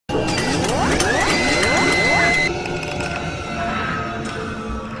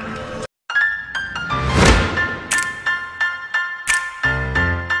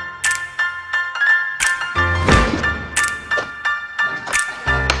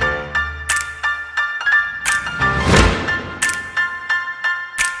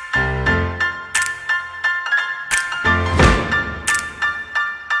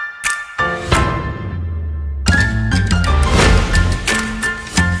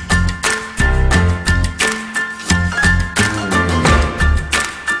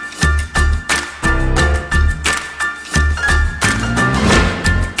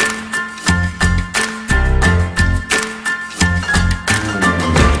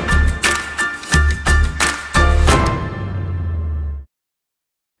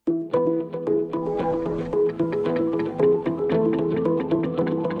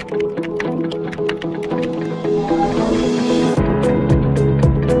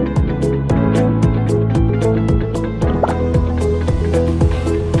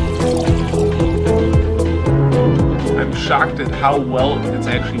at how well it's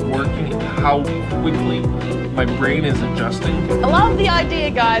actually working and how quickly my brain is adjusting. I love the idea,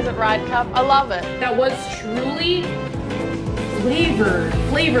 guys, at Ride Cup. I love it. That was truly flavored.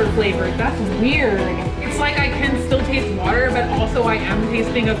 That's weird. It's like I can still taste water, but also I am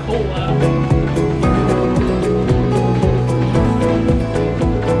tasting a cola.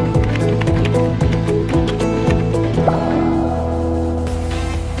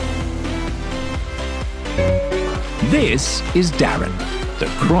 This is Darren, the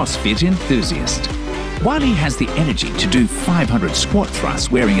CrossFit enthusiast. While he has the energy to do 500 squat thrusts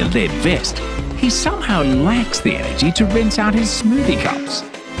wearing a lead vest, he somehow lacks the energy to rinse out his smoothie cups.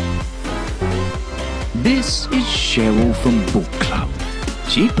 This is Cheryl from Book Club.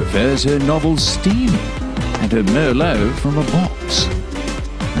 She prefers her novels steamy and her Merlot from a box,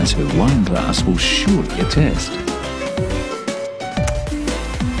 as her wine glass will surely attest.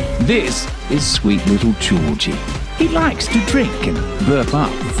 This is sweet little Georgie. He likes to drink and burp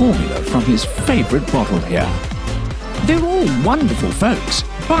up formula from his favourite bottle here. They're all wonderful folks,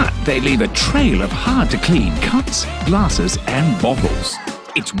 but they leave a trail of hard-to-clean cups, glasses and bottles.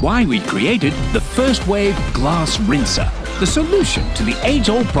 It's why we created the First Wave Glass Rinser, the solution to the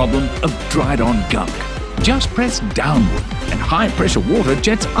age-old problem of dried-on gunk. Just press downward and high-pressure water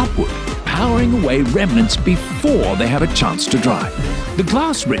jets upward, powering away remnants before they have a chance to dry. The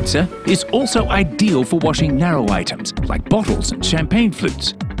glass rinser is also ideal for washing narrow items like bottles and champagne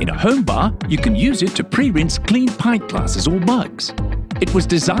flutes. In a home bar, you can use it to pre-rinse clean pint glasses or mugs. It was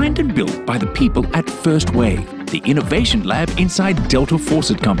designed and built by the people at First Wave, the innovation lab inside Delta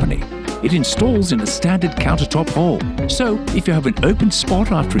Faucet Company. It installs in a standard countertop hole. So if you have an open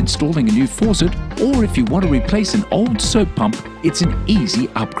spot after installing a new faucet, or if you want to replace an old soap pump, it's an easy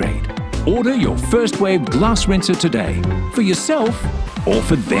upgrade. Order your First Wave glass rinser today, for yourself or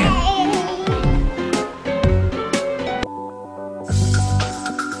for them.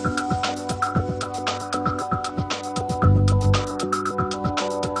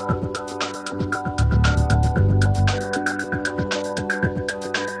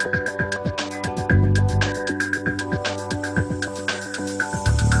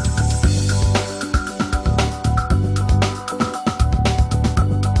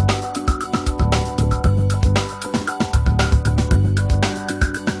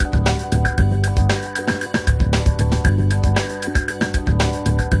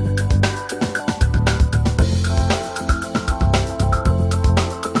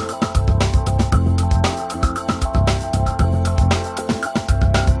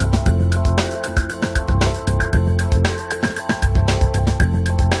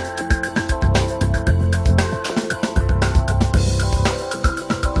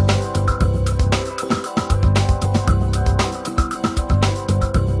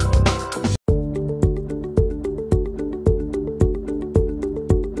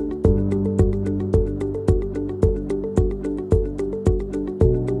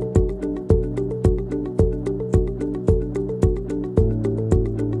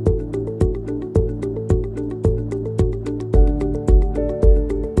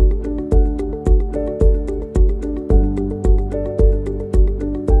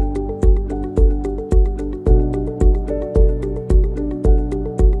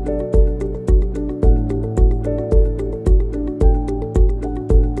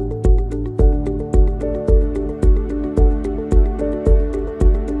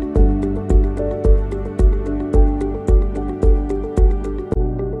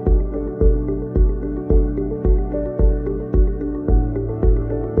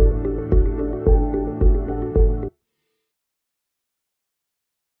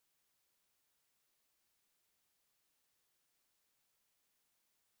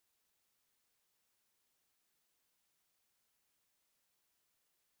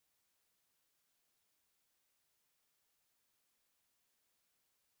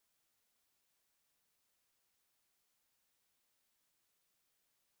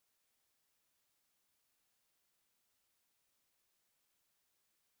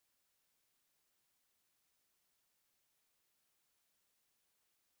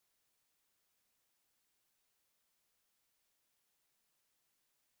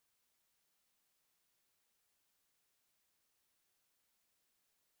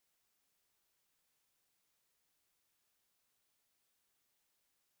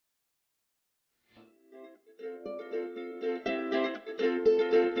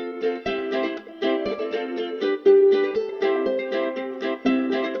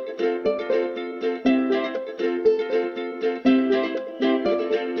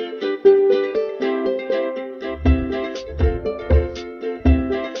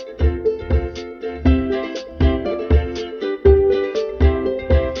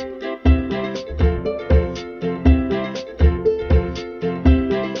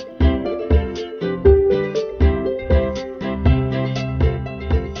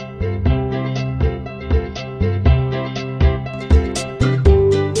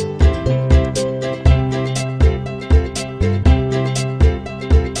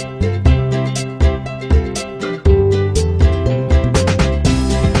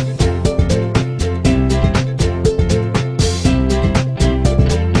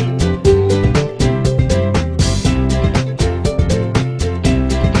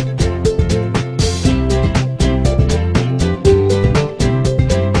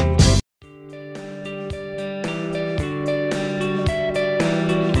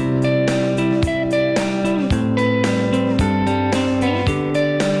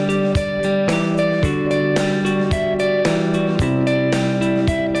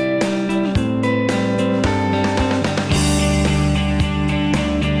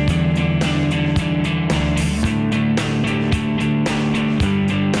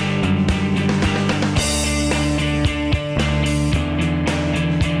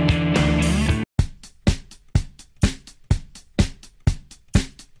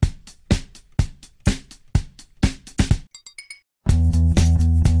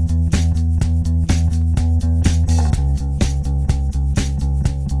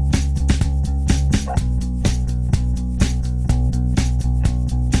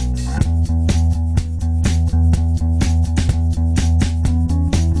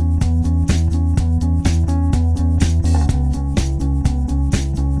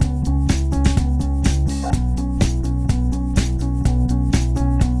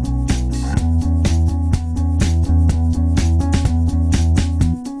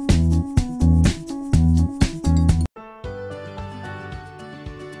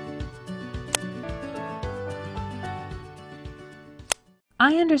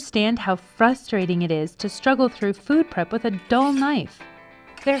 I understand how frustrating it is to struggle through food prep with a dull knife.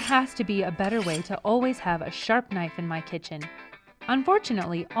 There has to be a better way to always have a sharp knife in my kitchen.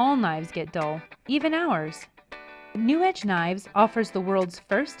 Unfortunately, all knives get dull, even ours. NewEdge Knives offers the world's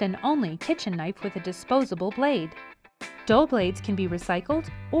first and only kitchen knife with a disposable blade. Dull blades can be recycled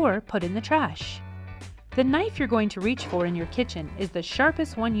or put in the trash. The knife you're going to reach for in your kitchen is the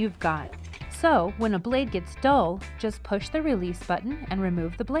sharpest one you've got. So, when a blade gets dull, just push the release button and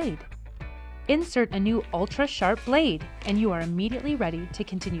remove the blade. Insert a new ultra-sharp blade, and you are immediately ready to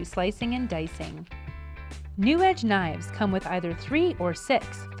continue slicing and dicing. NewEdge Knives come with either 3 or 6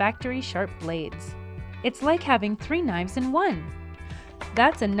 factory-sharp blades. It's like having 3 knives in one.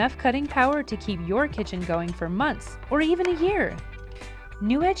 That's enough cutting power to keep your kitchen going for months or even a year.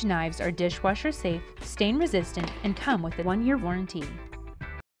 NewEdge Knives are dishwasher safe, stain resistant, and come with a 1-year warranty.